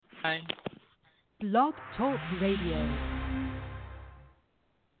Bye. Blog Talk Radio.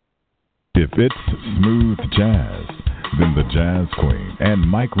 If it's smooth jazz, then the Jazz Queen and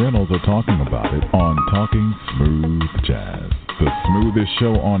Mike Reynolds are talking about it on Talking Smooth Jazz, the smoothest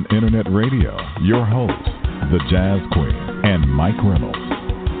show on internet radio. Your hosts, the Jazz Queen and Mike Reynolds.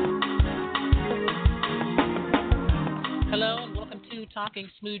 Hello and welcome to Talking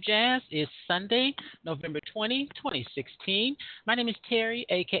Smooth Jazz. It's Sunday, November 20, 2016. My name is Terry,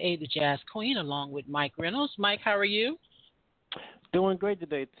 a.k.a. the Jazz Queen, along with Mike Reynolds. Mike, how are you? Doing great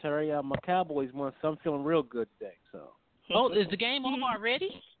today, Terry. My Cowboys won, so I'm feeling real good today. So. Oh, is the game over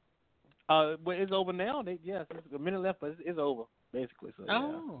already? Well, it's over now. Yes, there's a minute left, but it's over basically. So.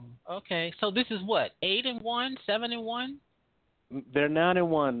 Oh, okay. So this is what 8-1, 7-1. They're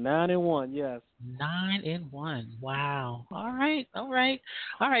 9-1. 9-1. Yes. 9-1. Wow. All right.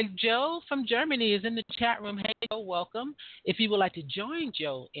 Joe from Germany is in the chat room. Hey, Joe, welcome. If you would like to join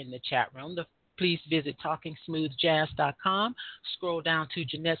Joe in the chat room, please visit TalkingSmoothJazz.com. Scroll down to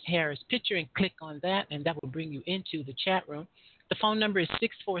Jeanette Harris' picture and click on that, and that will bring you into the chat room. The phone number is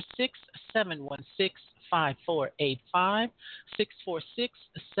 646-716-5485,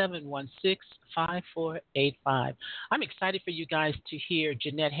 646-716-5485. I'm excited for you guys to hear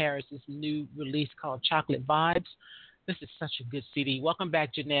Jeanette Harris' new release called Chocolate Vibes. This is such a good CD. Welcome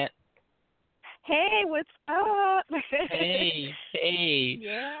back, Jeanette. Hey, what's up? Hey.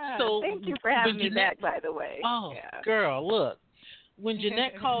 Yeah. So thank you for having me Jeanette, back, by the way. Oh, yeah. Girl, look. When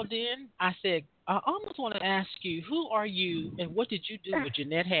Jeanette called in, I said, I almost want to ask you, who are you and what did you do with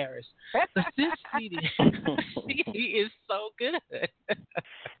Jeanette Harris? Because this CD is so good.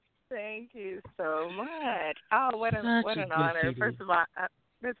 Thank you so much. Oh, what an honor. CD. First of all,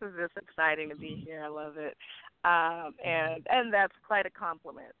 this is just exciting to be here. I love it. And that's quite a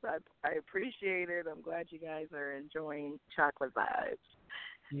compliment. So I appreciate it. I'm glad you guys are enjoying Chocolate Vibes.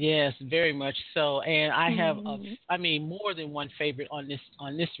 Yes, very much so. And I have, more than one favorite on this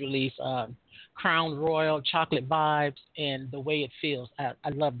release. Crown Royal, Chocolate Vibes, and The Way It Feels. I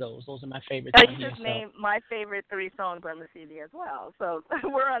love those. Those are my favorites. I just named my favorite 3 songs on the CD as well. So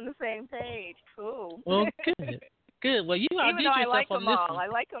we're on the same page. Cool. Well, good. Well, you outdid yourself I like on them this all. one. I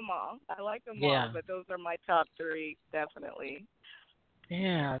like them all, but those are my top 3, definitely.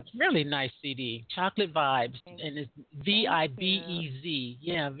 Yeah, it's really nice CD. Chocolate Vibes, and it's Vibez.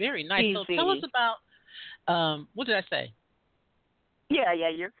 Yeah, very nice. Easy. So tell us about, what did I say? Yeah,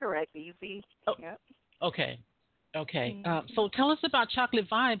 you're correct. Easy. Oh, yep. Okay. So tell us about Chocolate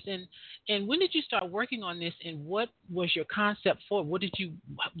Vibes, and when did you start working on this, and what was your concept for? What did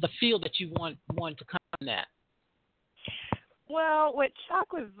the feel that you want to come from that? Well, with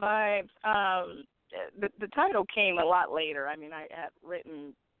Chocolate Vibes, the title came a lot later. I mean, I had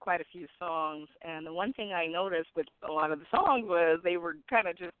written quite a few songs, and the one thing I noticed with a lot of the songs was they were kind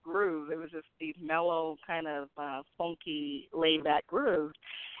of just grooves. It was just these mellow, kind of funky, laid-back grooves.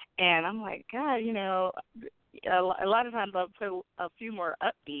 And I'm like, God, a lot of times I'll put a few more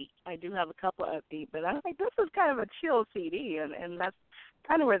upbeat. I do have a couple of upbeat, but I was like, this is kind of a chill CD, and that's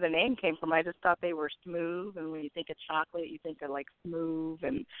kind of where the name came from. I just thought they were smooth, and when you think of chocolate, you think of, like, smooth,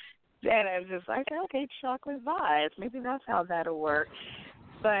 and I was just like, okay, Chocolate Vibes. Maybe that's how that'll work.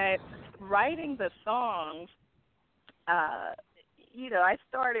 But writing the songs, I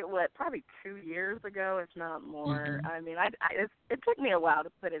started, probably 2 years ago, if not more. I mean, it took me a while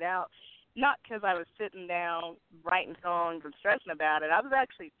to put it out, not because I was sitting down writing songs and stressing about it. I was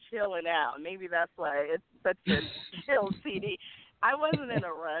actually chilling out. Maybe that's why it's such a chill CD. I wasn't in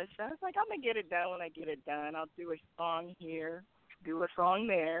a rush. I was like, I'm going to get it done when I get it done. I'll do a song here, do a song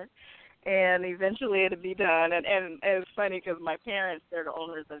there, and eventually it'll be done. And it's funny because my parents, they're the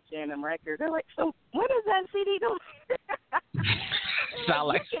owners of J&M Records. They're like, so when is that CD going? Sound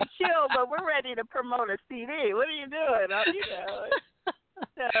like you can chill, but we're ready to promote a CD. What are you doing?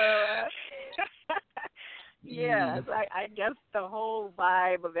 Yes, I guess the whole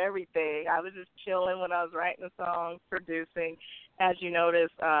vibe of everything. I was just chilling when I was writing the songs, producing. As you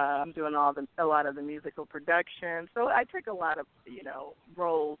notice, I'm doing a lot of the musical production. So I took a lot of,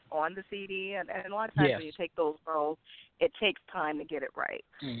 roles on the CD, and a lot of times when you take those roles, it takes time to get it right.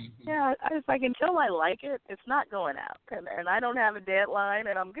 Yeah, I was like, until I like it, it's not going out. And I don't have a deadline,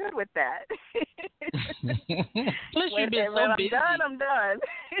 and I'm good with that. Plus, you've been so busy. I'm done.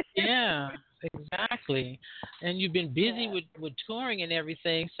 Yeah, exactly. And you've been busy with touring and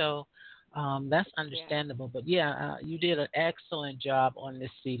everything, so that's understandable. But you did an excellent job on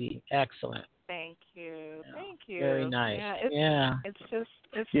this CD. Excellent. Thank you. Very nice.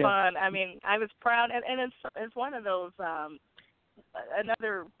 It's fun. I mean, I was proud, and it's one of those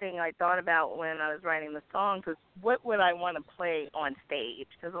another thing I thought about when I was writing the songs was what would I want to play on stage?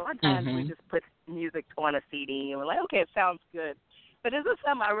 Because a lot of times we just put music on a CD and we're like, okay, it sounds good. But is this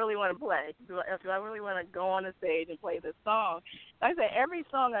something I really want to play? Do I really want to go on the stage and play this song? Like I said, every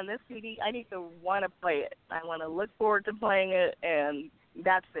song on this CD, I need to want to play it. I want to look forward to playing it, and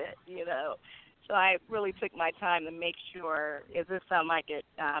that's it, you know. So I really took my time to make sure, is this something I could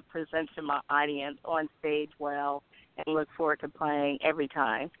present to my audience on stage well and look forward to playing every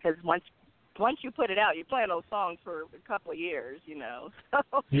time? Because once you put it out, you're playing those songs for a couple of years, you know.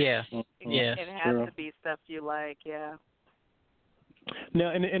 So yeah, it has to be stuff you like, yeah.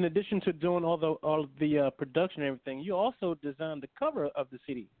 Now, in addition to doing all the production and everything, you also designed the cover of the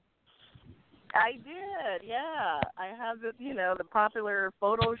CD. I did, yeah. I have the popular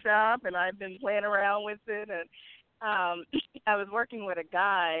Photoshop, and I've been playing around with it. And I was working with a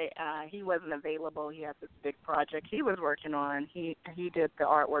guy. He wasn't available. He had this big project he was working on. He did the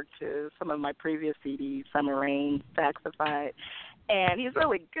artwork to some of my previous CDs, Summer Rain, Saxophonist, and he's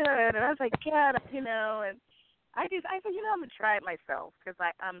really good. And I was like, God, and I said, I'm going to try it myself because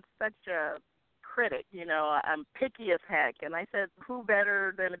I'm such a critic, I'm picky as heck. And I said, who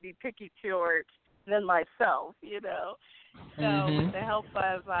better than to be picky towards than myself, So with the help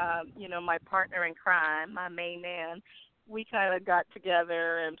of, my partner in crime, my main man, we kind of got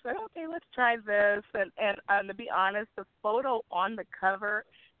together and said, okay, let's try this. And to be honest, the photo on the cover,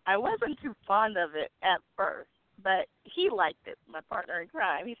 I wasn't too fond of it at first, but he liked it, my partner in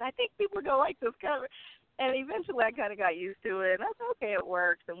crime. He said, I think people are going to like this cover. And eventually I kind of got used to it. And I said, okay, it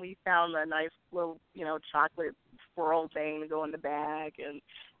works. And we found a nice little, chocolate swirl thing to go in the bag and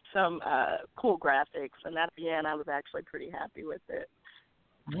some cool graphics. And at the end, I was actually pretty happy with it.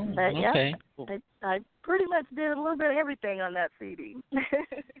 But, okay. Yeah, I pretty much did a little bit of everything on that CD.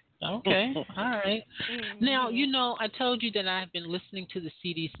 Okay. All right. Now, I told you that I've been listening to the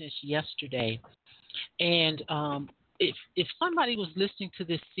CD since yesterday. And if somebody was listening to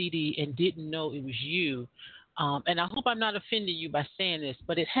this CD and didn't know it was you, and I hope I'm not offending you by saying this,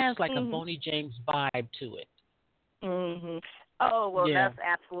 but it has like a Boney James vibe to it. Mm-hmm. Oh, well, That's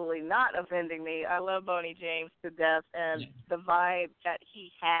absolutely not offending me. I love Boney James to death, and the vibe that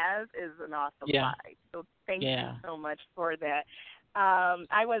he has is an awesome vibe. So thank you so much for that.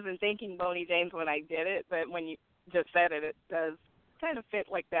 I wasn't thinking Boney James when I did it, but when you just said it, it does kind of fit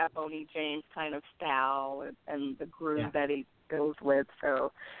like that Boney James kind of style and the groove that he goes with.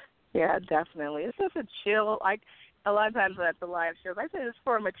 So, yeah, definitely. It's just a chill. A lot of times at the live shows, I say it's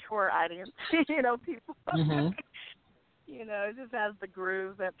for a mature audience, people. It just has the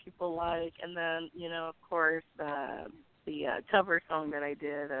groove that people like. And then, of course, the cover song that I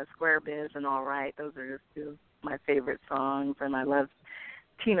did, Square Biz and All Right, those are just two of my favorite songs. And I love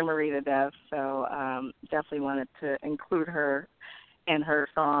Tina Marie to death, so definitely wanted to include her and her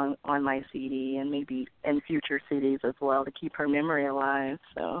song on my CD and maybe in future CDs as well to keep her memory alive.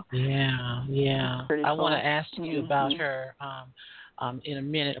 So yeah. Cool. I want to ask you about her in a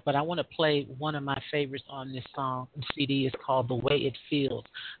minute, but I want to play one of my favorites on this song CD. It's called The Way It Feels.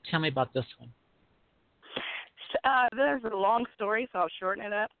 Tell me about this one. There's a long story, so I'll shorten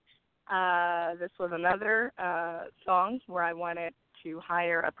it up. This was another song where I wanted to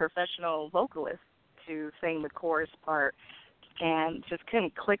hire a professional vocalist to sing the chorus part and just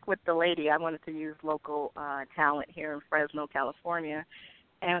couldn't click with the lady. I wanted to use local talent here in Fresno, California,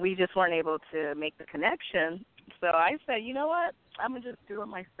 and we just weren't able to make the connection. So I said, you know what? I'm going to just do it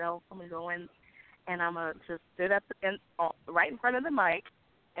myself. I'm going to go in and I'm going to just sit up right in front of the mic,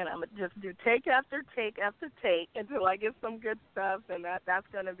 and I'm going to just do take after take after take until I get some good stuff, and that's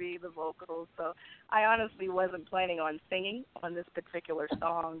going to be the vocals. So I honestly wasn't planning on singing on this particular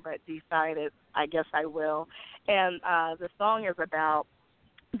song, but decided I guess I will. And the song is about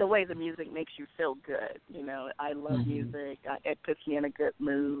the way the music makes you feel good. I love music. It puts me in a good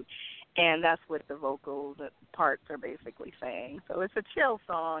mood. And that's what the vocals parts are basically saying. So it's a chill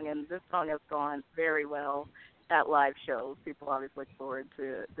song, and this song has gone very well at live shows. People always look forward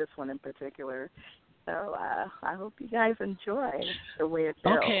to this one in particular. So I hope you guys enjoy The Way It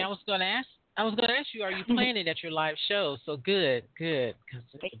Feels. Okay, I was going to ask you, are you playing it at your live show? So good, because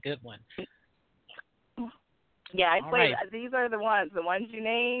it's a good one. Yeah, I played. These are the ones you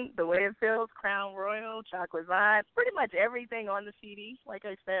named: The Way It Feels, Crown Royal, Chocolate Vibes, pretty much everything on the CD. Like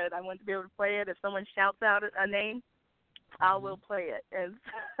I said, I want to be able to play it. If someone shouts out a name, I will play it. And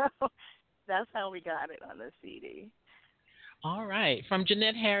so that's how we got it on the CD. All right. From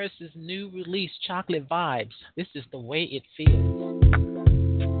Jeanette Harris's new release, Chocolate Vibes, this is The Way It Feels.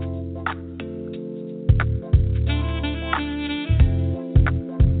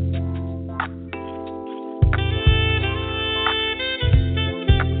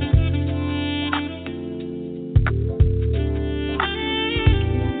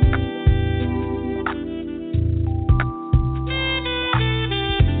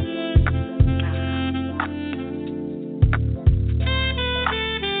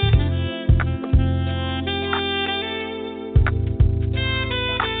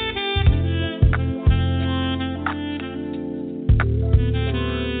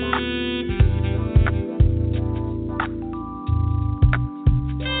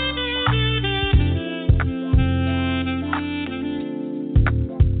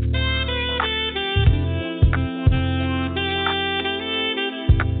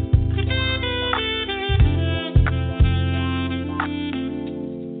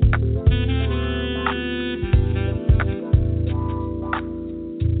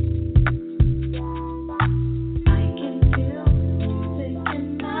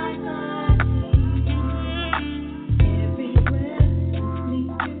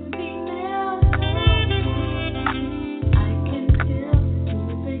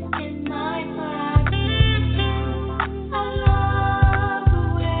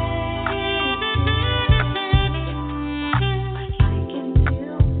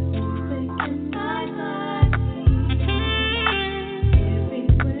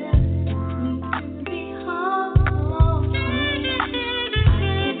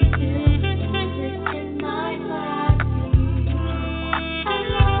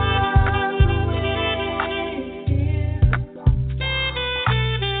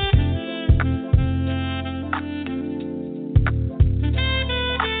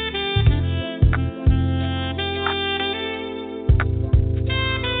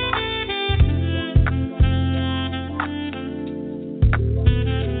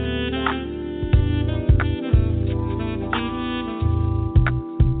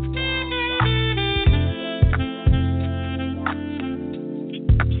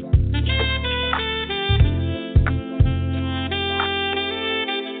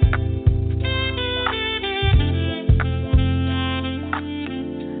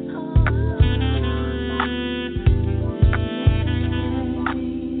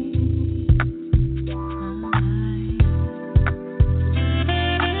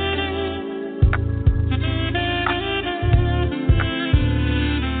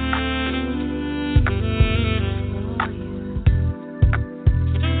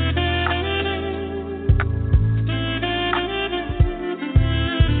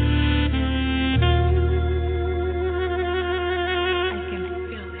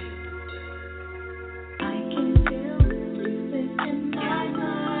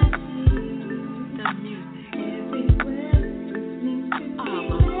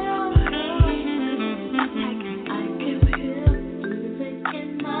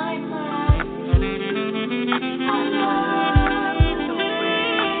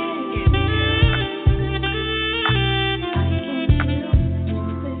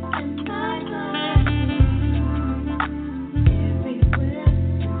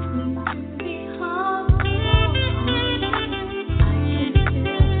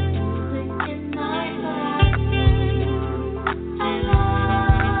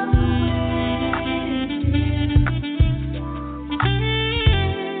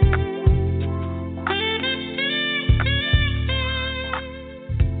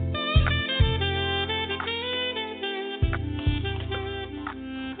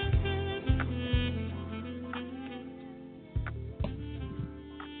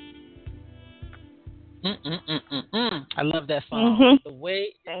 I love that song. Mhm. The way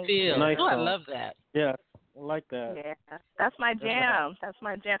it Thank feels. you. Nice Oh, I song. love that. Yeah, I like that. Yeah, that's my jam. That's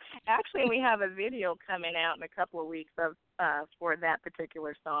my jam. Actually, we have a video coming out in a couple of weeks of for that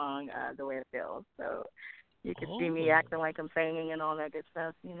particular song, "The Way It Feels." So you could see me Oh. acting like I'm singing and all that good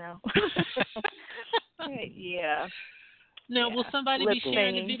stuff, you know. Yeah, Now, will yeah. somebody Lip be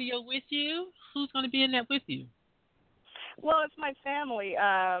sharing the singing. video with you? Who's going to be in that with you? Well, it's my family.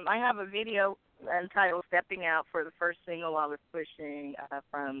 I have a video entitled "Stepping Out" for the first single I was pushing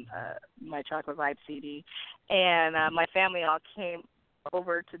from my Chocolate Vibe CD, and my family all came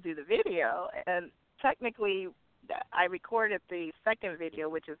over to do the video. And technically, I recorded the second video,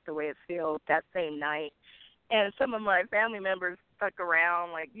 which is "The Way It Feels," that same night. And some of my family members stuck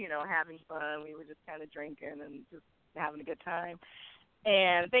around, like, having fun. We were just kind of drinking and just having a good time.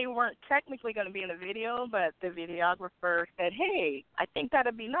 And they weren't technically going to be in the video, but the videographer said, "Hey, I think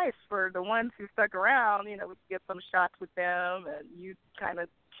that'd be nice for the ones who stuck around. We could get some shots with them, and you kind of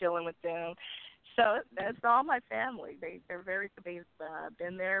chilling with them." So that's all my family. They've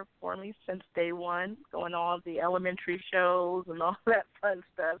been there for me since day one, going all the elementary shows and all that fun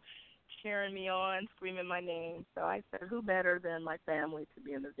stuff, cheering me on, screaming my name. So I said, who better than my family to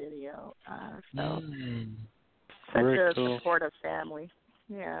be in the video? So Mm. such Very a cool. supportive family.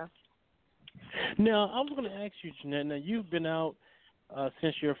 Yeah. Now, I was going to ask you, Jeanette. Now, you've been out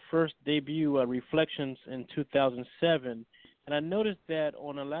since your first debut, Reflections, in 2007, and I noticed that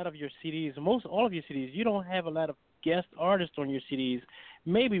on a lot of your CDs, most all of your CDs, you don't have a lot of guest artists on your CDs.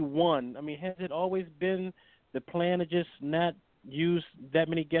 Maybe one. I mean, has it always been the plan to just not use that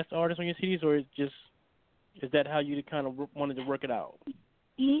many guest artists on your CDs, or is that how you kind of wanted to work it out?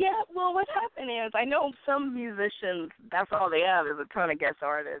 Yeah, well, what happened is I know some musicians, that's all they have is a ton of guest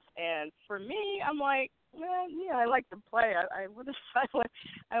artists. And for me, I'm like, well, yeah, I like to play. I wouldn't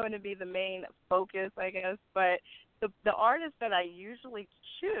I wouldn't be the main focus, I guess. But the artists that I usually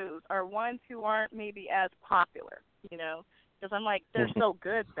choose are ones who aren't maybe as popular, because I'm like, they're so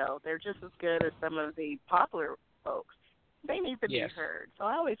good, though. They're just as good as some of the popular folks. They need to be Yes. heard. So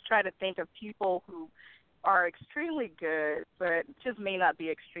I always try to think of people who are extremely good, but just may not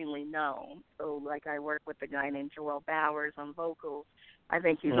be extremely known. So, like, I work with a guy named Joel Bowers on vocals. I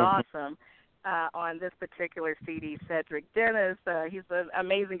think he's awesome. On this particular CD, Cedric Dennis, he's an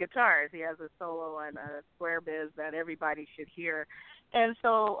amazing guitarist. He has a solo on Square Biz that everybody should hear. And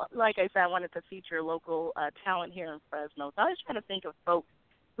so, like I said, I wanted to feature local talent here in Fresno. So I was trying to think of folks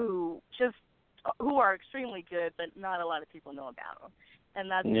who are extremely good, but not a lot of people know about them. And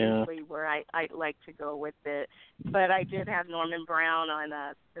that's usually where I like to go with it. But I did have Norman Brown on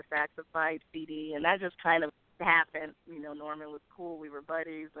the Saxophonist CD, and that just kind of happened. Norman was cool. We were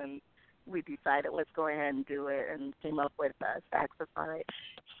buddies, and we decided let's go ahead and do it, and came up with Saxophonist.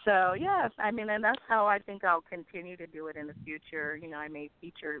 So, yes, I mean, and that's how I think I'll continue to do it in the future. I may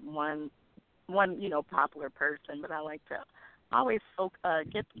feature one popular person, but I like to always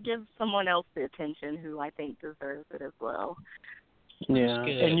give someone else the attention who I think deserves it as well. Yeah,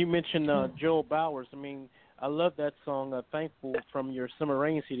 and you mentioned Joel Bowers. I mean, I love that song, "Thankful" from your Summer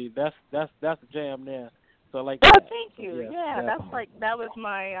Rain CD. That's a jam there. So I like Oh, that. thank you. Yeah, That's that was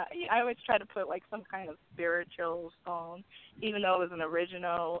my. I always try to put like some kind of spiritual song, even though it was an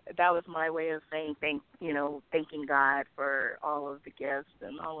original. That was my way of saying thanking God for all of the gifts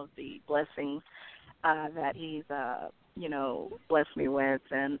and all of the blessings that He's blessed me with.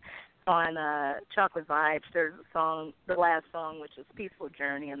 And on Chocolate Vibes, there's a song, the last song, which is Peaceful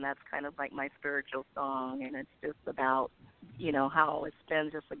Journey, and that's kind of like my spiritual song, and it's just about, how it's been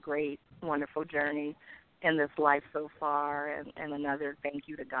just a great, wonderful journey in this life so far, and another thank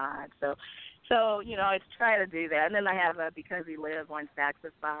you to God. So I try to do that. And then I have Because He Lives on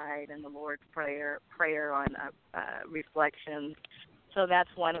Saxophonist and the Lord's Prayer on Reflections. So that's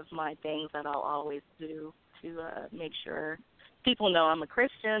one of my things that I'll always do to make sure people know I'm a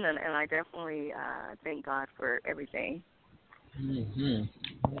Christian, and I definitely thank God for everything. Mm-hmm.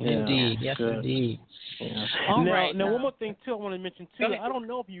 Yeah, Indeed. Yes, good. indeed. Yeah. All now, right. Now, one more thing, too, I want to mention, too. I don't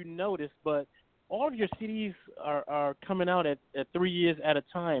know if you noticed, but all of your CDs are coming out at 3 years at a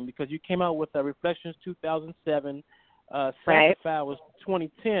time, because you came out with Reflections 2007, Sanctify was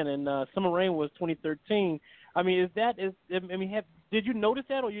 2010, and Summer Rain was 2013. I mean, did you notice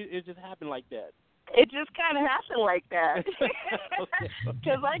that, or it just happened like that? It just kind of happened like that.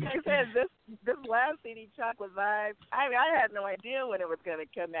 Because, like I said, this last CD, Chocolate Vibes, I had no idea when it was going to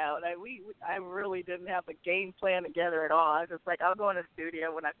come out. I really didn't have a game plan together at all. I was just like, I'll go in the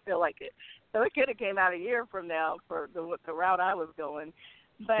studio when I feel like it. So it could have came out a year from now for the route I was going.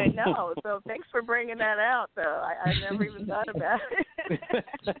 But no, so thanks for bringing that out, though. I never even thought about it.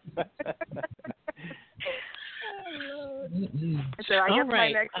 Mm-mm. So I guess All my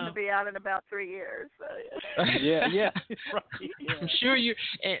right. next one will be out in about 3 years. So, Yeah, right. Yeah. I'm sure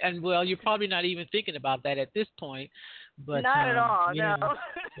and well, you're probably not even thinking about that at this point, but not at all, yeah, no.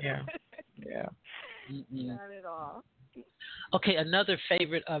 yeah, yeah. Mm-mm. Not at all. Okay, another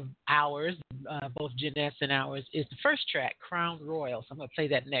favorite of ours, both Jeanette's and ours, is the first track, Crown Royal. So I'm going to play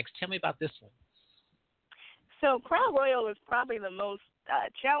that next. Tell me about this one. So Crown Royal is probably the most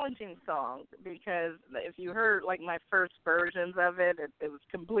challenging song because if you heard like my first versions of it, it was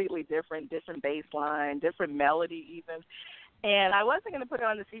completely different bass line, different melody even. And I wasn't going to put it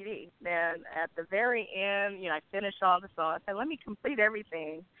on the CD. Then at the very end, I finished all the songs. I said, let me complete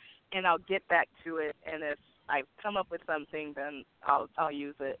everything, and I'll get back to it. And if I come up with something, then I'll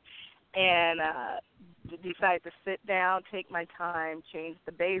use it. And decided to sit down, take my time, change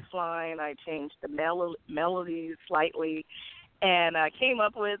the bass line. I changed the melody slightly, and I came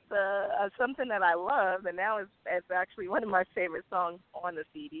up with something that I love, and now it's actually one of my favorite songs on the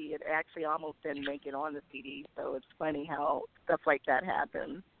CD. It actually almost didn't make it on the CD, so it's funny how stuff like that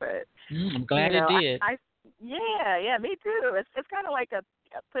happens. But I'm glad it did. Yeah, me too. It's kind of like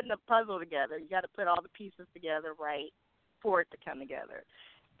putting a puzzle together. You got to put all the pieces together right for it to come together.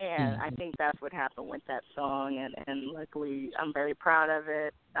 And I think that's what happened with that song, and luckily I'm very proud of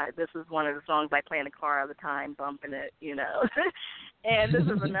it. This is one of the songs I play in the car all the time, bumping it, And this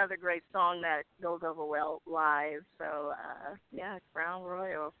is another great song that goes over well live. So, Crown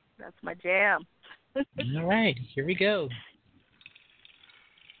Royal, that's my jam. All right, here we go.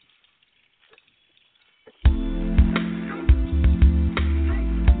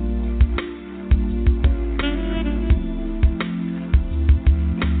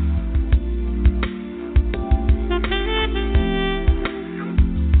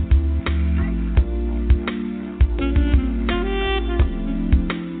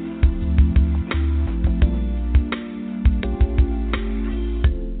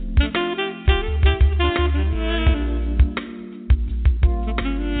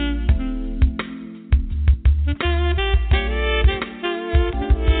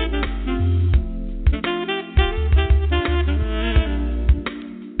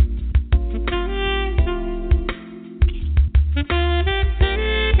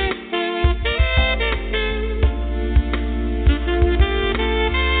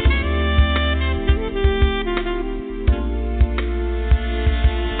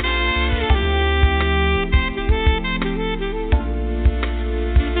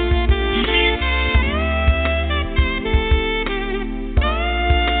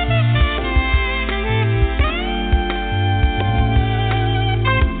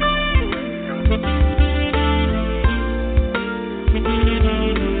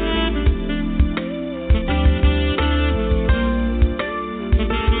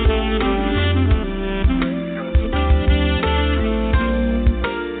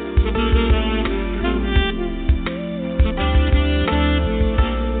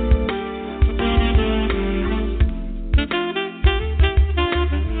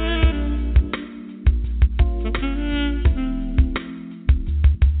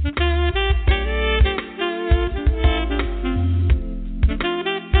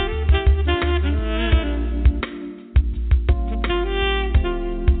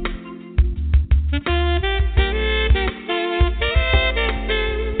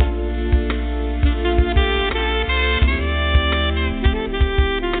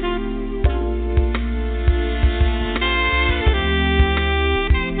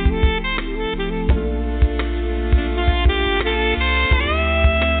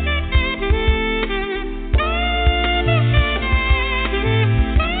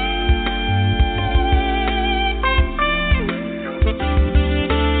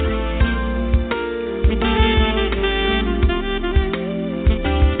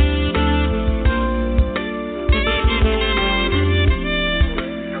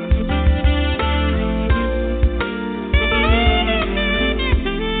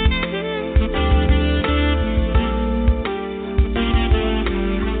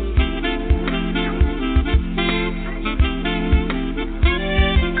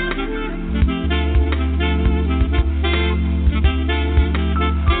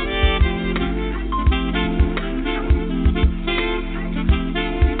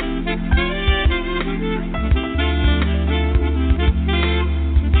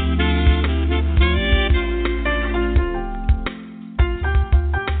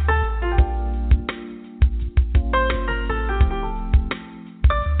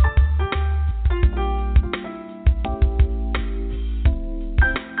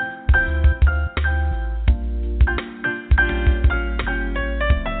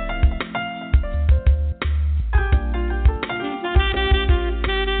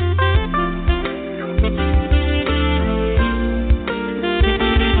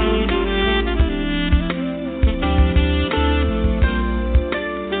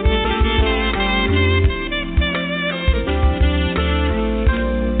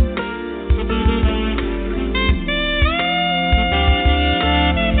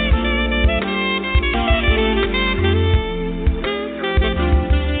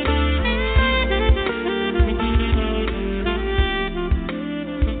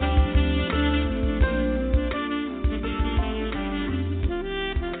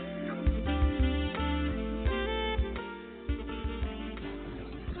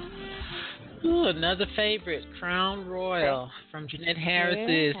 Ooh, another favorite, Crown Royal from Jeanette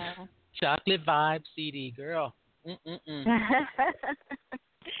Harris's Chocolate Vibe CD. Girl,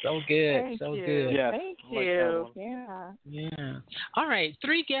 so good, Thank so you. good. Yes, Thank I like that you. one. Yeah. Yeah. All right,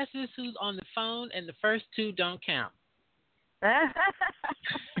 3 guesses who's on the phone, and the first 2 don't count.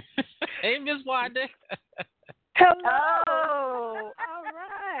 Hey, Miss Wanda. Hello. Oh, all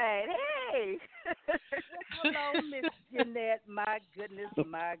right. Hey. Hello, Miss Jeanette. My goodness,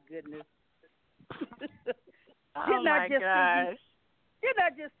 my goodness. Oh my gosh. Didn't I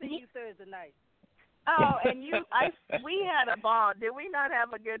just see you Thursday night? Oh, and we had a ball. Did we not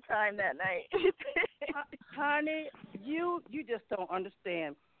have a good time that night? Honey, you just don't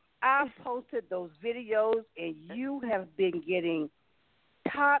understand. I posted those videos, and you have been getting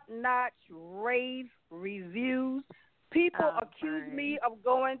top-notch rave reviews. People accuse me of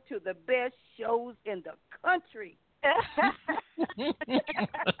going to the best shows in the country.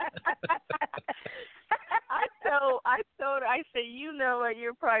 I say, you know what,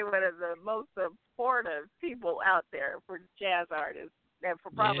 you're probably one of the most supportive people out there for jazz artists, and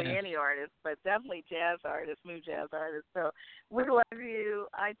for probably any artist, but definitely jazz artists, smooth jazz artists. So we love you.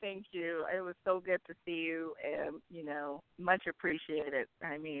 I thank you. It was so good to see you, and, much appreciated.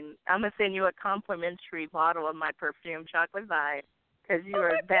 I mean, I'm going to send you a complimentary bottle of my perfume, Chocolate Vibe, because you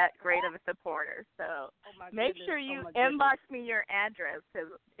are that great of a supporter. So make sure you inbox me your address, because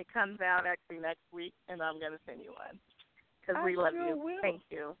it comes out actually next week, and I'm going to send you one, because we love you. Will. Thank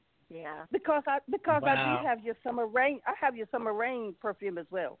you. Yeah. Because I do have your summer rain. I have your summer rain perfume as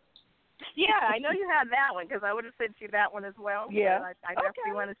well. Yeah, I know you have that one, because I would have sent you that one as well. Yeah. I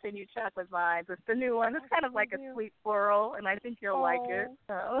definitely want to send you Chocolate Vibes. It's the new one. It's kind of like a sweet floral, and I think you'll like it.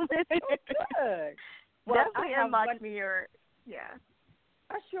 So. Good. Well, definitely inbox me your,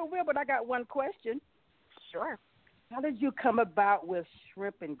 I sure will, but I got one question. Sure. How did you come about with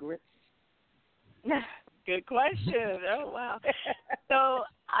shrimp and grits? Good question. Oh, wow. So,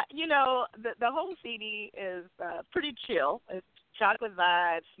 the whole CD is pretty chill. It's chocolate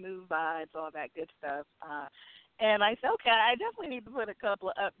vibes, smooth vibes, all that good stuff. And I said, okay, I definitely need to put a couple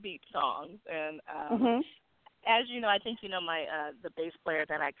of upbeat songs. And as you know, I think you know my the bass player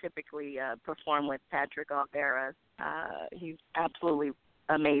that I typically perform with, Patrick Alvera. He's absolutely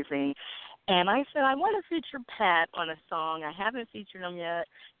amazing. And I said, I want to feature Pat on a song. I haven't featured him yet.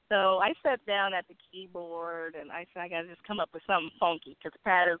 So I sat down at the keyboard, and I said, I got to just come up with something funky, because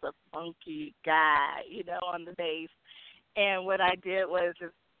Pat is a funky guy, on the bass. And what I did was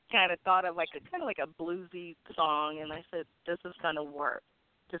just kind of thought of like a bluesy song, and I said, this is going to work.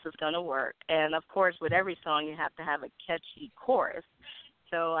 This is going to work. And, of course, with every song, you have to have a catchy chorus.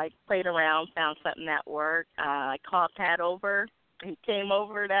 So I played around, found something that worked. I called Pat over. He came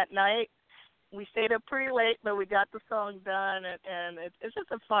over that night. We stayed up pretty late, but we got the song done, and it's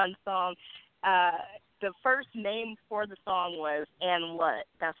just a fun song. The first name for the song was And What.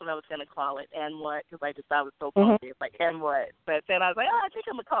 That's what I was going to call it, And What, because I just thought it was so funky. It's like, And What. But then I was like, I think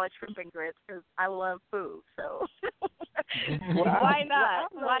I'm going to call it Shrimp and Grits, because I love food. So why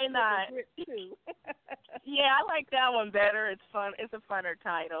not? Why not? Yeah, I like that one better. It's fun. It's a funner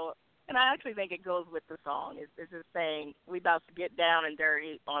title. And I actually think it goes with the song. It's just saying we about to get down and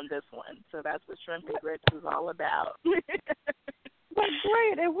dirty on this one. So that's what Shrimp and Grits is all about. Well,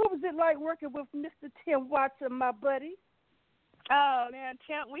 great. And what was it like working with Mr. Tim Watson, my buddy? Oh, man,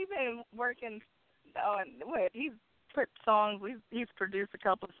 Tim, we've been working on he's put songs. He's produced a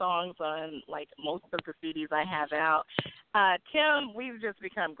couple of songs on, like, most of the CDs I have out. Tim, we've just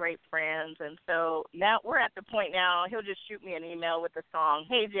become great friends, and so now we're at the point now he'll just shoot me an email with the song,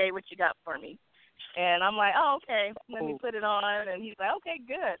 hey, Jay, what you got for me? And I'm like, oh, okay, let me put it on. And he's like, okay,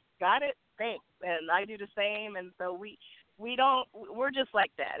 good, got it, thanks. And I do the same, and so we're just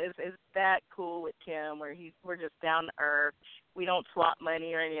like that. It's that cool with Tim, where we're just down to earth. We don't swap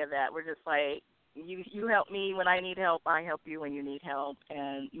money or any of that. We're just like, you help me when I need help, I help you when you need help.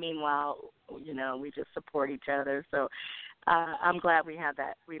 And meanwhile, we just support each other. So I'm glad we have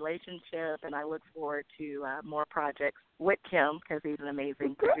that relationship, and I look forward to more projects with Tim, because he's an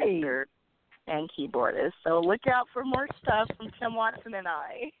amazing producer and keyboardist. So look out for more stuff from Tim Watson and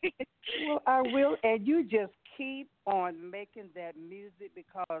I. Well, I will, and you just keep on making that music,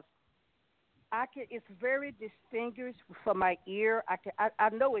 because it's very distinguished for my ear. I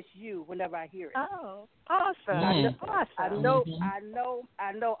know it's you whenever I hear it. Oh, awesome! I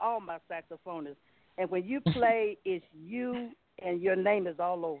know all my saxophonists, and when you play, it's you, and your name is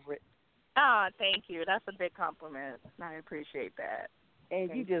all over it. Ah, thank you. That's a big compliment. I appreciate that. And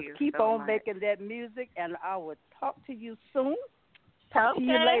thank you just you keep so on much. making that music, and I will talk to you soon. Talk to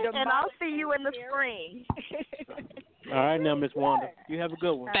you later, and Mike. I'll see you in the spring. All right, now, Miss Wanda. You have a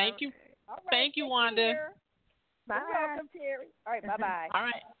good one. Thank you. All right. Thank you, Take Wanda. care. Bye. You're welcome, Terry. All right, bye-bye. All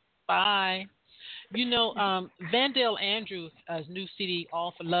right. Bye. You know, Vandale Andrews' new CD,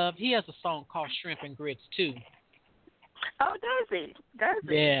 All for Love, he has a song called Shrimp and Grits, too. Oh, does he? Does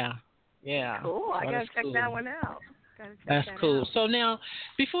he? Yeah. Yeah. Cool. I That gotta is check cool. that one out. That's cool. So now,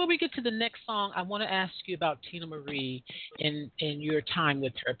 before we get to the next song, I want to ask you about Tina Marie and your time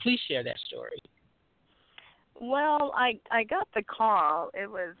with her. Please share that story. Well, I got the call. It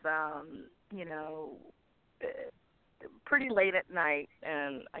was pretty late at night,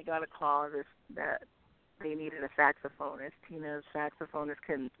 and I got a call that they needed a saxophonist. Tina's saxophonist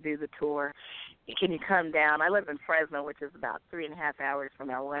couldn't do the tour. Can you come down? I live in Fresno, which is about 3.5 hours from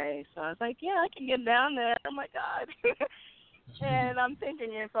LA. So I was like, yeah, I can get down there. Oh my God. And I'm thinking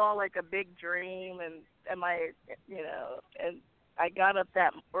it's all like a big dream, and and I got up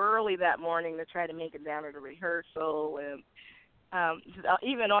that early that morning to try to make it down to the rehearsal, and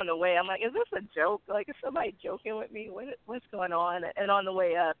even on the way, I'm like, is this a joke? Like, is somebody joking with me? What's going on? And on the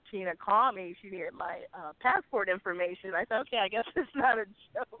way up, Tina called me. She needed my passport information. I thought, okay, I guess it's not a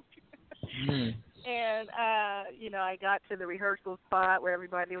joke. Mm. And, I got to the rehearsal spot where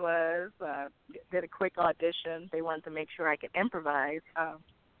everybody was, did a quick audition. They wanted to make sure I could improvise.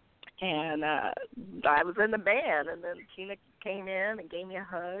 And I was in the band, and then Tina came in and gave me a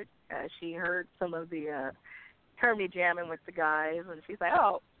hug. She heard some of the heard me jamming with the guys, and she's like,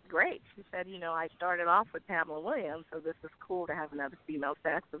 oh, great. She said, I started off with Pamela Williams, so this is cool to have another female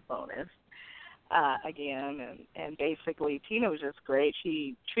saxophonist again. And basically, Tina was just great.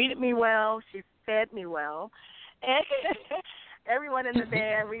 She treated me well. She fed me well. And everyone in the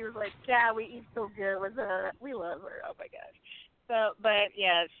band, we was like, yeah, we eat so good with her. We love her. Oh, my gosh. So, but,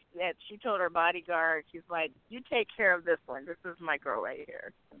 yeah, she told her bodyguard, she's like, you take care of this one. This is my girl right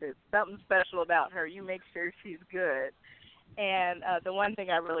here. There's something special about her. You make sure she's good. And the one thing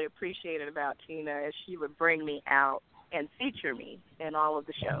I really appreciated about Tina is she would bring me out and feature me in all of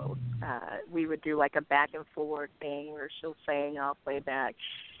the shows. We would do like a back and forward thing where she'll sing, I'll play back.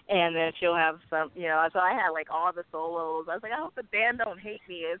 And then she'll have some, so I had like all the solos. I was like, I hope the band don't hate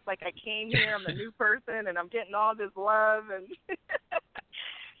me. It's like I came here, I'm the new person, and I'm getting all this love. And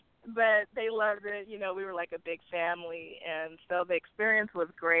but they loved it. We were like a big family. And so the experience was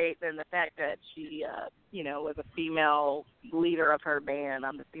great. And the fact that she, was a female leader of her band.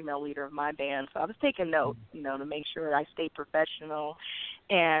 I'm the female leader of my band. So I was taking notes, to make sure I stayed professional.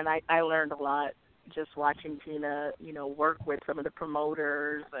 And I learned a lot just watching Tina, work with some of the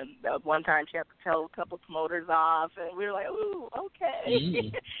promoters. And one time she had to tell a couple promoters off, and we were like, ooh, okay.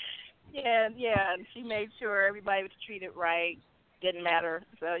 Mm. And she made sure everybody was treated right. Didn't matter.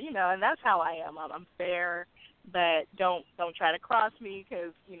 So, and that's how I am. I'm fair, but don't try to cross me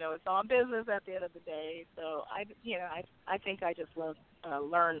because, it's all business at the end of the day. So, I think I just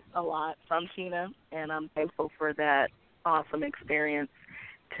learned a lot from Tina, and I'm thankful for that awesome experience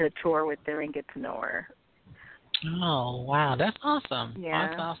to tour with her and get to know her. Oh, wow. That's awesome. Yeah.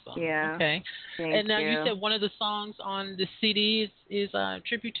 That's awesome. Yeah. Okay. Thank and now you. you said one of the songs on the CD is a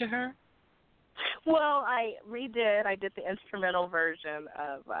tribute to her? Well, I did the instrumental version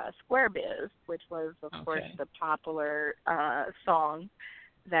of Square Biz, which was, of course, the popular song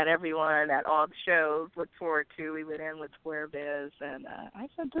that everyone at all the shows looked forward to. We would end with Square Biz, and I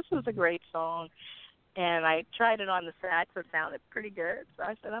said, this is a great song. And I tried it on the sax. It sounded pretty good. So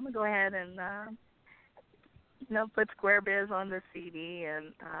I said, I'm going to go ahead and, put Square Biz on the CD.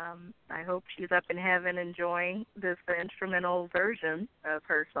 And I hope she's up in heaven enjoying this instrumental version of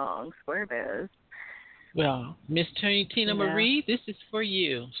her song, Square Biz. Well, Miss Tina Marie, this is for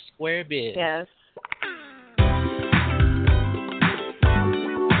you, Square Biz. Yes.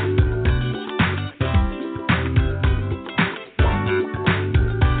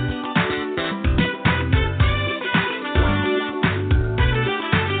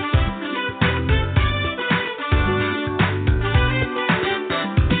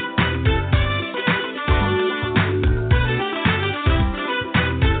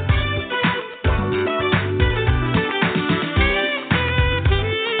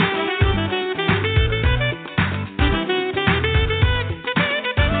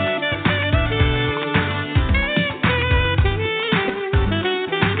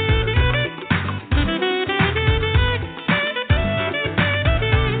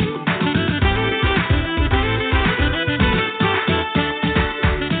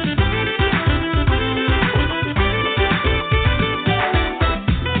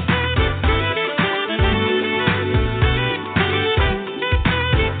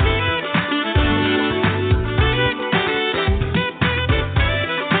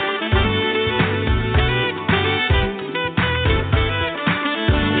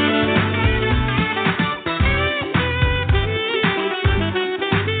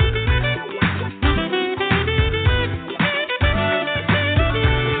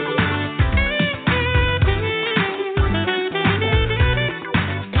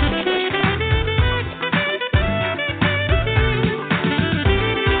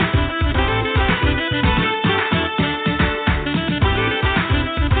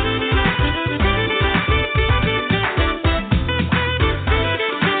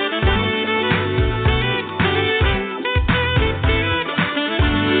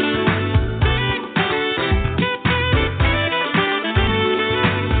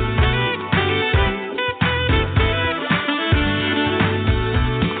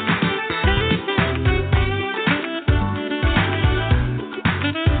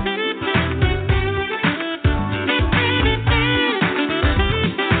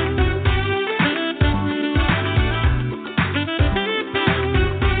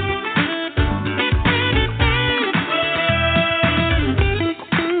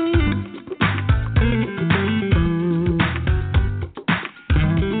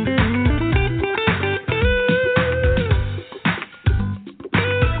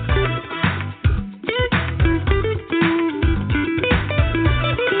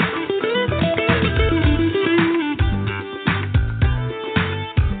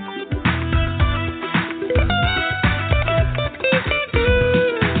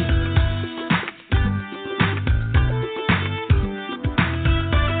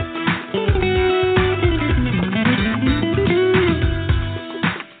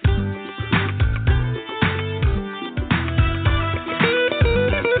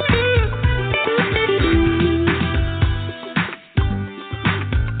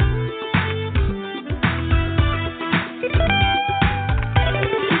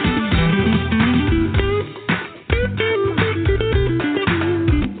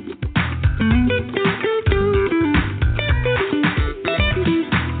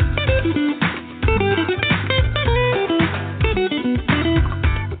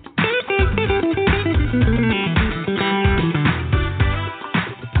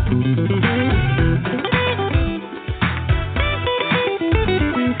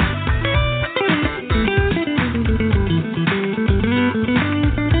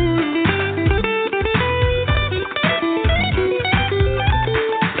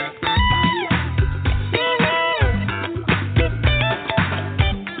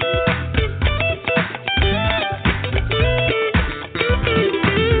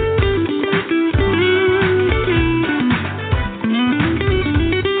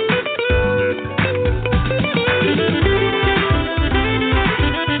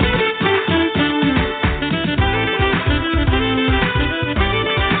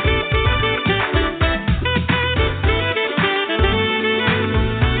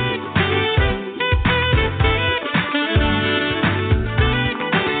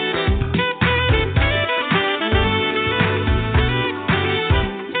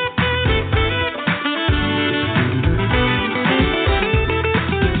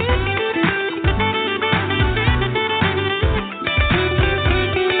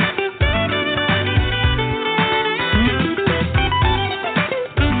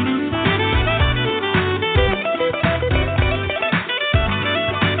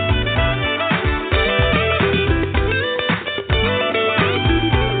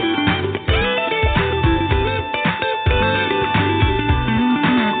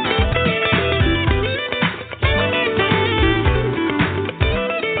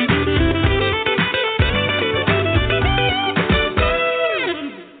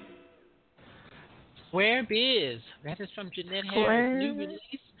 is from Jeanette Harris' new release,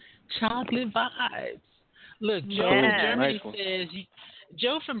 Chocolate Vibes. Look,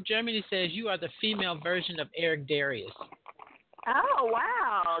 Joe from Germany says, you are the female version of Eric Darius. Oh,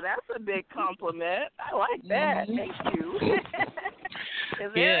 wow. That's a big compliment. I like that. Thank you.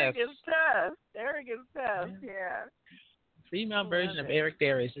 Because Eric is tough. Yeah. Female version of Eric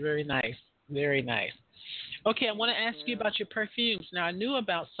Darius. Very nice. Very nice. Okay, I want to ask you about your perfumes. Now, I knew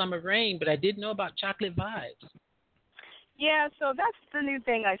about Summer Rain, but I didn't know about Chocolate Vibes. Yeah, so that's the new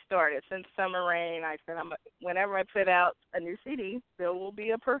thing I started since Summer Rain. I said whenever I put out a new CD, there will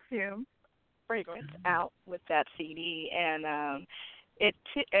be a perfume fragrance out with that CD, and it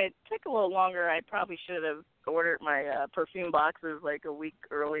took a little longer. I probably should have ordered my perfume boxes like a week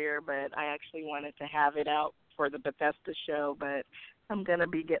earlier, but I actually wanted to have it out for the Bethesda show, but I'm going to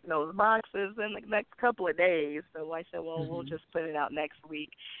be getting those boxes in the next couple of days, so I said, well, we'll just put it out next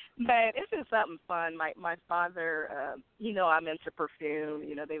week. But it's just something fun. My father, I'm into perfume.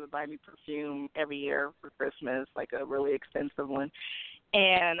 They would buy me perfume every year for Christmas, like a really expensive one.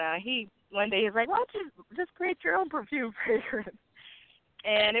 And one day he's like, why don't you just create your own perfume fragrance?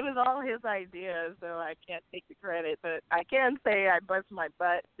 And it was all his idea, so I can't take the credit. But I can say I bust my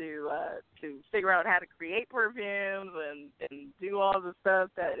butt to figure out how to create perfumes and do all the stuff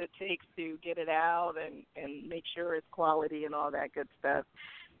that it takes to get it out and make sure it's quality and all that good stuff.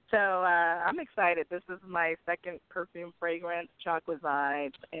 So I'm excited. This is my second perfume fragrance, Chocolate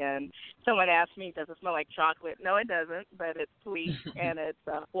Vibes. And someone asked me, does it smell like chocolate? No, it doesn't, but it's sweet and it's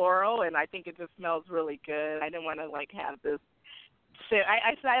floral, and I think it just smells really good. I didn't want to, have this.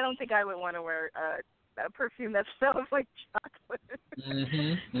 I said I don't think I would want to wear a perfume that smells like chocolate.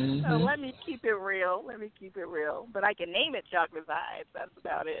 So let me keep it real. But I can name it Chocolate Vibes. That's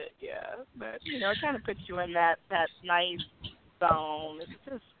about it, yeah. But, it kind of puts you in that nice zone. It's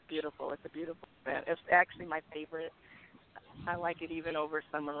just beautiful. It's a beautiful scent. It's actually my favorite. I like it even over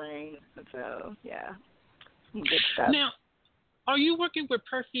Summer Rain. So, yeah, some good stuff. Now, are you working with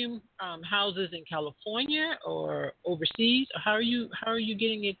perfume houses in California or overseas? Or how are you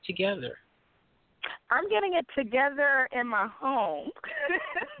getting it together? I'm getting it together in my home.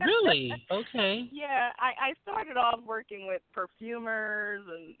 Really? Okay. Yeah, I started off working with perfumers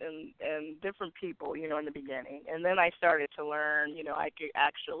and different people, in the beginning. And then I started to learn, I could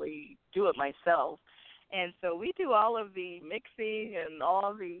actually do it myself. And so we do all of the mixing and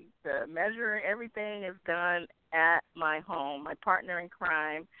all the measuring. Everything is done at my home. My partner in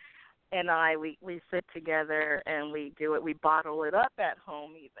crime and I, we sit together and we do it. We bottle it up at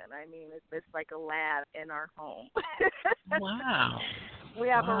home even. I mean, it's like a lab in our home. Wow. We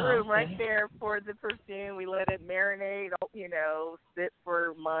have a room right there for the perfume. We let it marinate, sit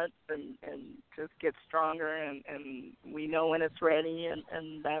for months and just get stronger. And we know when it's ready,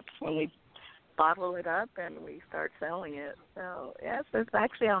 and that's when we bottle it up and we start selling it. So, yes, it's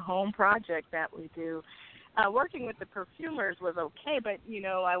actually a home project that we do. Working with the perfumers was okay, but,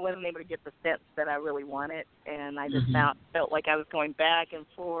 I wasn't able to get the scents that I really wanted, and I just felt like I was going back and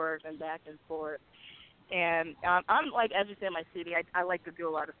forth. And I'm like, as you said in my CD, I like to do a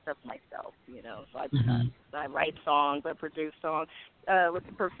lot of stuff myself, So I write songs, I produce songs. With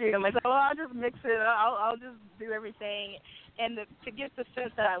the perfume, I said, well, I'll just mix it. I'll just do everything. And to get the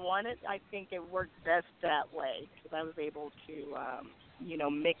scent that I wanted, I think it worked best that way because I was able to,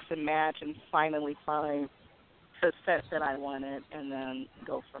 mix and match and finally find the scent that I wanted and then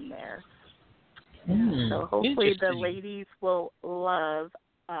go from there. So hopefully the ladies will love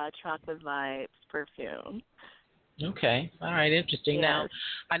Chocolate Vibes perfume. Okay. All right. Interesting. Yes. Now,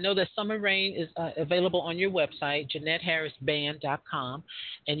 I know that Summer Rain is available on your website, JeanetteHarrisBand.com,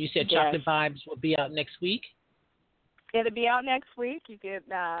 and you said Chocolate Vibes will be out next week? It'll be out next week. You get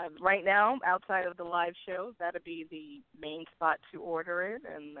right now, outside of the live shows, that'll be the main spot to order it,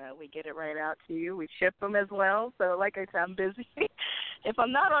 and we get it right out to you. We ship them as well. So, like I said, I'm busy. If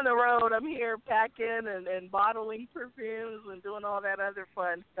I'm not on the road, I'm here packing and bottling perfumes and doing all that other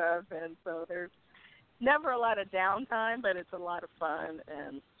fun stuff. And so there's never a lot of downtime, but it's a lot of fun.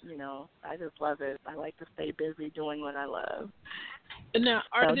 And, I just love it. I like to stay busy doing what I love. Now,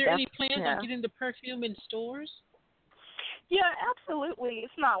 are there any plans on getting the perfume in stores? Yeah, absolutely.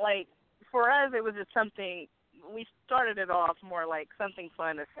 It's not like, for us, it was just something, we started it off more like something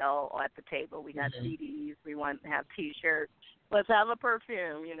fun to sell at the table. We got CDs, we want to have T-shirts. Let's have a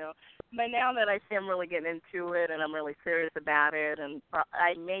perfume, But now that I see I'm really getting into it and I'm really serious about it, and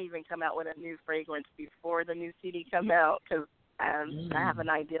I may even come out with a new fragrance before the new CD come out because I have an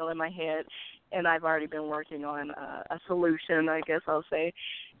ideal in my head, and I've already been working on a solution, I guess I'll say.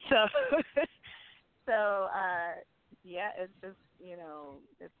 So, yeah, it's just,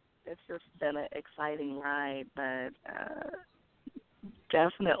 it's just been an exciting ride, but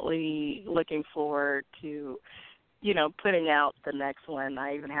definitely looking forward to, putting out the next one.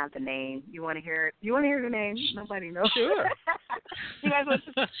 I even have the name. You want to hear it? You want to hear the name? Nobody knows. Sure. You guys want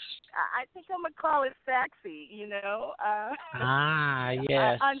to? I think I'm gonna call it Saxy.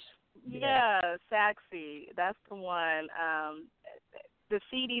 Yes. Yeah, Saxy. That's the one. The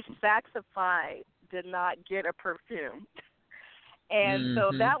CD Saxophonist did not get a perfume. And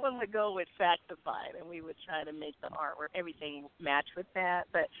so that one would go with Saxophonist, and we would try to make the artwork, everything match with that.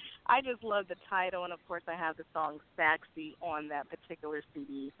 But I just love the title, and of course I have the song Saxy on that particular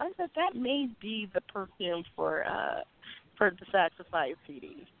CD. So I said that may be the perfume for the Saxophonist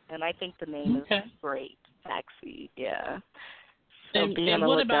CD, and I think the name is great, Saxy. Yeah. So be on the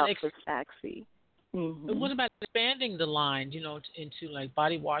lookout for Saxy. Mm-hmm. What about expanding the line, into like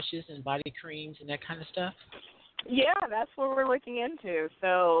body washes and body creams and that kind of stuff? Yeah, that's what we're looking into.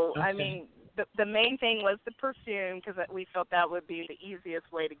 So, I mean, the main thing was the perfume because we felt that would be the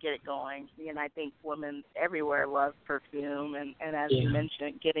easiest way to get it going. And I think women everywhere love perfume. And as you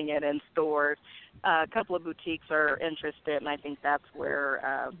mentioned, getting it in stores. A couple of boutiques are interested, and I think that's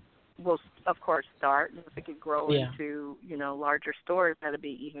where we'll, of course, start. And if it could grow into, larger stores, that would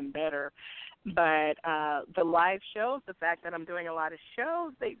be even better. But the live shows, the fact that I'm doing a lot of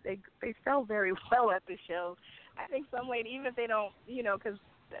shows, they sell very well at the shows. I think some lady, even if they don't, because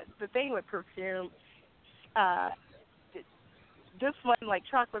the thing with perfume, this one, like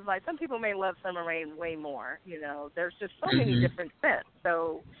Chocolate Vibe, some people may love Summer Rain way more. There's just so many different scents.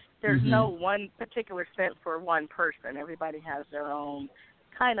 So there's no one particular scent for one person. Everybody has their own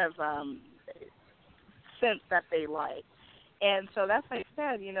kind of scent that they like. And so that's what I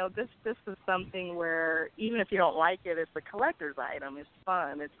said, this is something where even if you don't like it, it's a collector's item. It's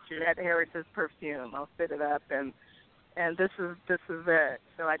fun. It's Jeanette Harris's perfume. I'll fit it up, and this is it.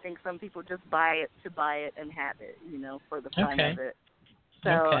 So I think some people just buy it and have it, for the fun of it. So,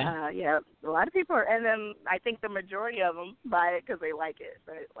 a lot of people are, and then I think the majority of them buy it because they like it.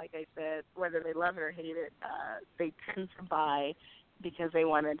 But like I said, whether they love it or hate it, they tend to buy because they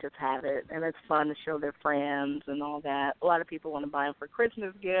want to just have it, and it's fun to show their friends and all that. A lot of people want to buy them for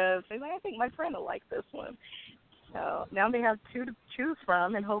Christmas gifts. They're like, I think my friend will like this one. So now they have 2 to choose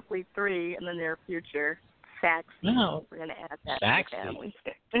from, and hopefully 3 in the near future. Saxy. No. We're going to add that Saxy. to the family.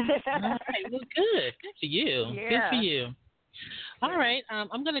 All right. Well, good. Good for you. Yeah. Good for you. All right.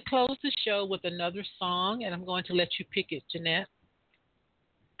 I'm going to close the show with another song, and I'm going to let you pick it, Jeanette.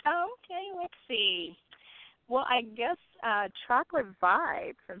 Okay. Let's see. Well, I guess Chocolate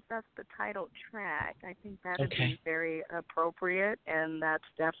Vibe, since that's the title track, I think that would be very appropriate, and that's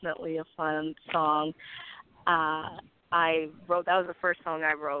definitely a fun song. I wrote, that was the first song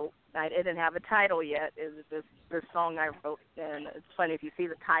I wrote. I didn't have a title yet. It was this song I wrote, and it's funny if you see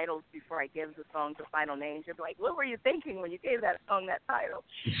the titles before I give the song the final names, you'll be like, what were you thinking when you gave that song that title?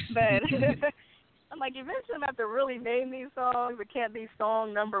 But I'm like, eventually I'm going to have to really name these songs. It can't be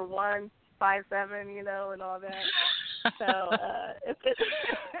song number 157, and all that. So,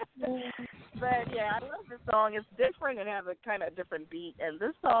 but yeah, I love this song. It's different and have a kind of different beat, and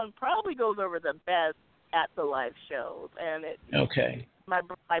this song probably goes over the best at the live shows. And my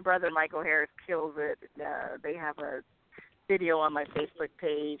brother Michael Harris kills it. They have a video on my Facebook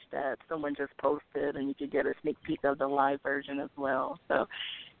page that someone just posted, and you could get a sneak peek of the live version as well. So,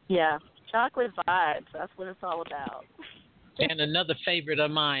 yeah, Chocolate Vibes. That's what it's all about. And another favorite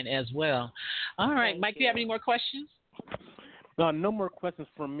of mine as well. All right, Mike, do you have any more questions? No more questions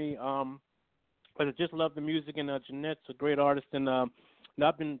from me. But I just love the music, and Jeanette's a great artist. And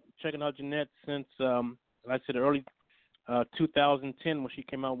I've been checking out Jeanette since, like I said, early 2010 when she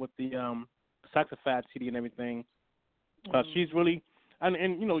came out with the Saxophonist CD and everything. She's really,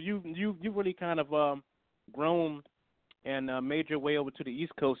 and you really kind of grown and made your way over to the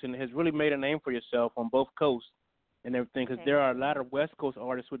East Coast and has really made a name for yourself on both coasts and everything, because there are a lot of West Coast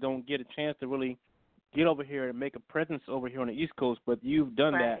artists who don't get a chance to really get over here and make a presence over here on the East Coast, but you've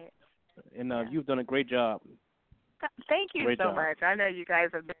done that, and you've done a great job. Thank you so much. I know you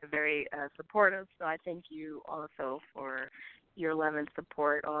guys have been very supportive, so I thank you also for your love and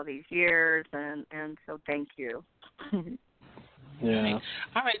support all these years, and so thank you. Yeah.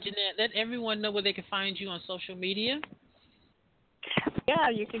 All right, Jeanette, let everyone know where they can find you on social media.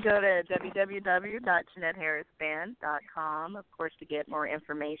 Yeah, you can go to www.JeanetteHarrisBand.com, of course, to get more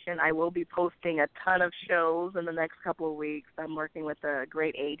information. I will be posting a ton of shows in the next couple of weeks. I'm working with a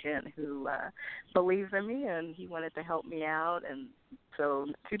great agent who believes in me, and he wanted to help me out. And so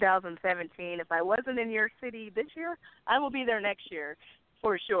 2017, if I wasn't in your city this year, I will be there next year.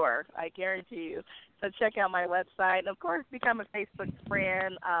 for sure. I guarantee you. So check out my website. And, of course, become a Facebook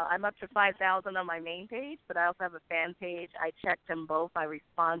friend. I'm up to 5,000 on my main page, but I also have a fan page. I check them both. I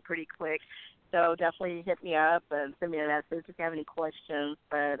respond pretty quick. So definitely hit me up and send me a message if you have any questions.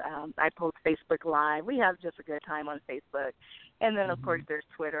 But I post Facebook Live. We have just a good time on Facebook. And then, of course, there's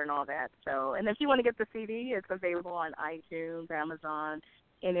Twitter and all that. So, and if you want to get the CD, it's available on iTunes, Amazon,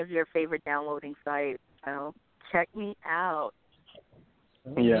 any of your favorite downloading sites. So check me out.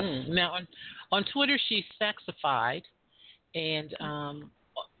 Yeah. Now, on Twitter, she's Saxified. And on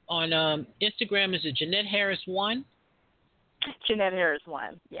Instagram, is it Jeanette Harris 1? Jeanette Harris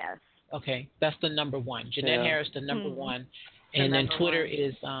 1, yes. Okay, that's the number 1. Jeanette Harris, the number 1. And then Twitter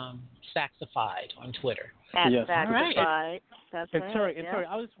is Saxified on Twitter. Yes. Saxified. Right. That's and right. Sorry,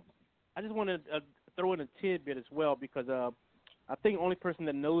 I just want to throw in a tidbit as well because I think the only person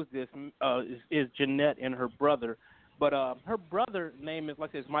that knows this is Jeanette and her brother. But her brother's name is,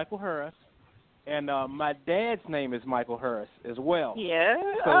 like I said, Michael Harris, and my dad's name is Michael Harris as well. Yeah.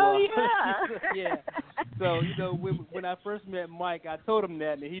 So, yeah. So, when I first met Mike, I told him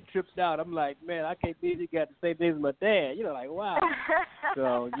that, and he trips out. I'm like, man, I can't believe you got the same name as my dad. Like, wow.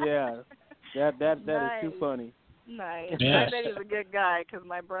 So, yeah, that nice. is too funny. Nice. Yes. I bet he's a good guy because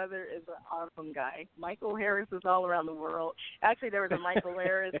my brother is an awesome guy. Michael Harris is all around the world. Actually, there was a Michael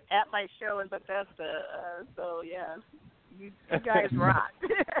Harris at my show in Bethesda. So, yeah, you guys rock.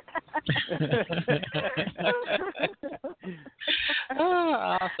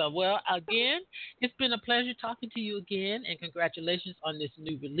 Oh, awesome. Well, again, it's been a pleasure talking to you again, and congratulations on this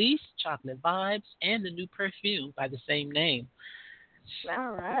new release, Chocolate Vibes, and the new perfume by the same name.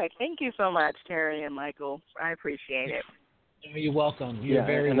 All right. Thank you so much, Terry and Michael. I appreciate it. You're welcome. You're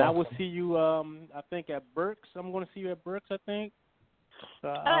very and welcome. I will see you, I think, at Burke's. I'm going to see you at Burke's, I think.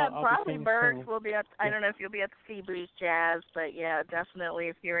 I'll probably Burke's will be at, I don't know if you'll be at the Seabreeze Jazz, but, yeah, definitely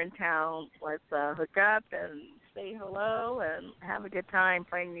if you're in town, let's hook up and say hello and have a good time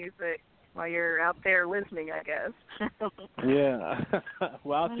playing music while you're out there listening, I guess. Yeah.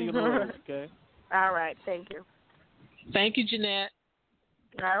 Well, I'll see you later, okay? All right. Thank you. Thank you, Jeanette.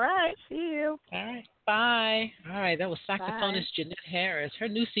 All right. See you. All right. Bye. All right. That was saxophonist Jeanette Harris. Her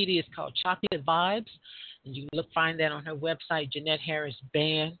new CD is called Chocolate Vibes, and you can find that on her website,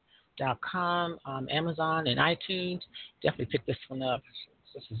 JeanetteHarrisBand.com, Amazon, and iTunes. Definitely pick this one up.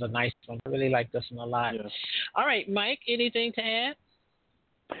 This is a nice one. I really like this one a lot. Yeah. All right, Mike, anything to add?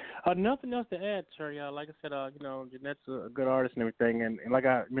 Nothing else to add, sir. Like I said, Jeanette's a good artist and everything, and like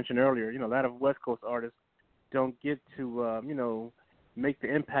I mentioned earlier, a lot of West Coast artists don't get to, make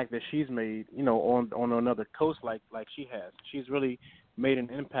the impact that she's made, on another coast like she has. She's really made an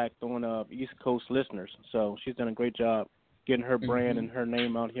impact on East Coast listeners. So she's done a great job getting her brand and her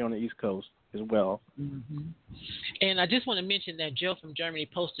name out here on the East Coast as well. Mm-hmm. And I just want to mention that Joe from Germany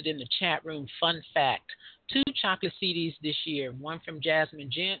posted in the chat room, fun fact, 2 chocolate CDs this year, one from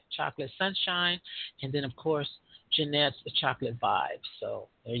Jasmine Gent, Chocolate Sunshine, and then, of course, Jeanette's The Chocolate Vibes. So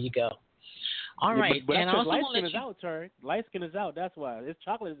there you go. All right. But and I also light want skin to is out, Terry. Light skin is out. That's why. It's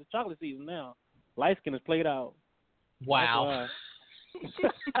chocolate season now. Light skin is played out. Wow.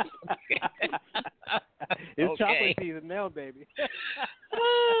 It's chocolate season now, baby.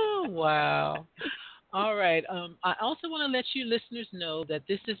 Oh, wow. All right. I also want to let you listeners know that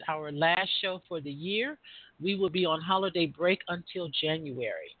this is our last show for the year. We will be on holiday break until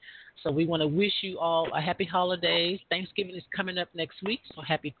January. So we want to wish you all a happy holidays. Thanksgiving is coming up next week, so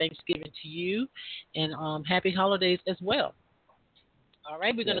happy Thanksgiving to you, and happy holidays as well. All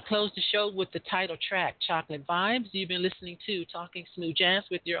right, we're going to close the show with the title track, Chocolate Vibes. You've been listening to Talking Smooth Jazz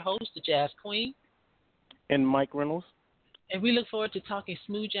with your host, the Jazz Queen. And Mike Reynolds. And we look forward to talking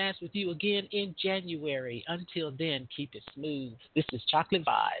smooth jazz with you again in January. Until then, keep it smooth. This is Chocolate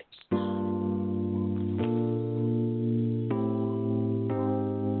Vibes.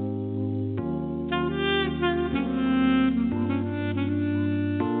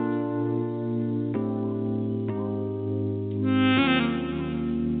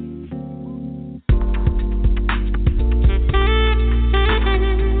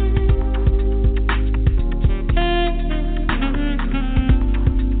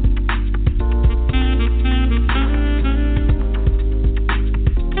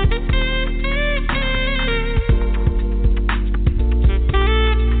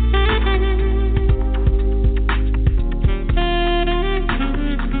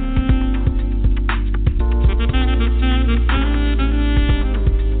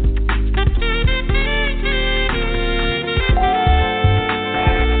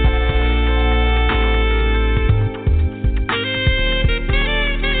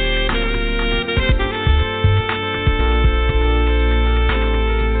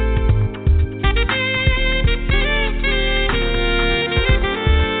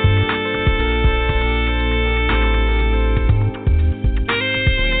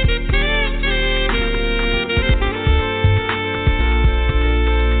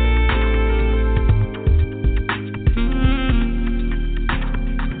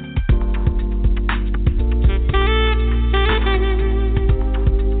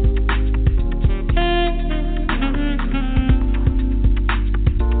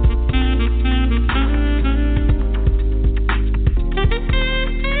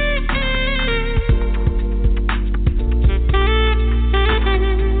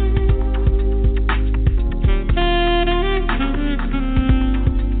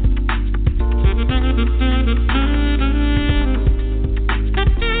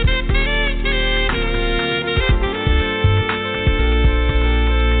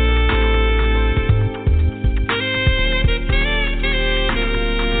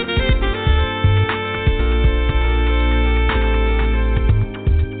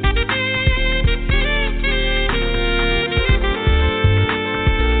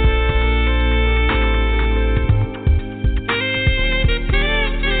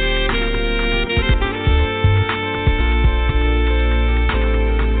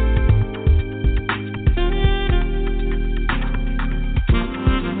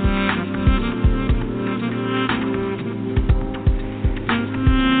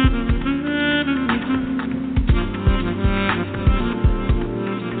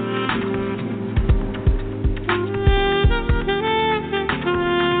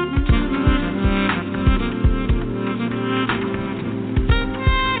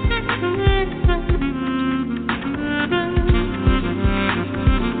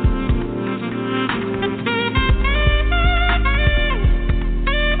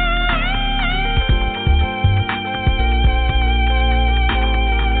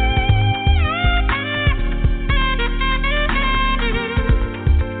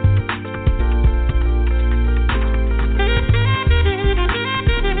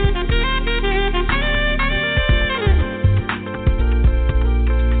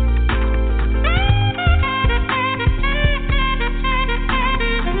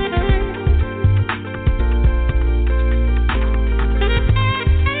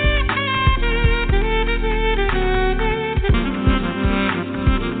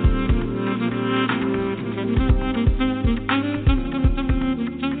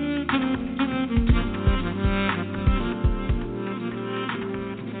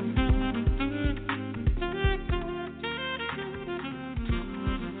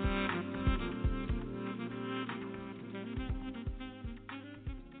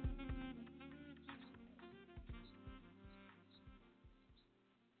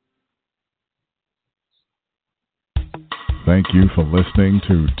 thank you for listening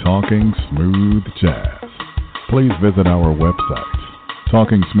to Talking Smooth Jazz. Please visit our websites,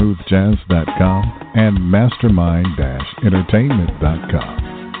 talkingsmoothjazz.com and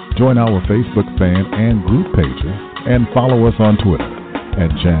mastermind-entertainment.com. Join our Facebook fan and group pages and follow us on Twitter at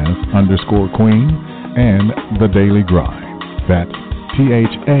jazz_queen and The Daily Grind. That's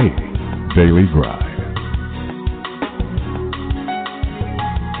THA Daily Grind.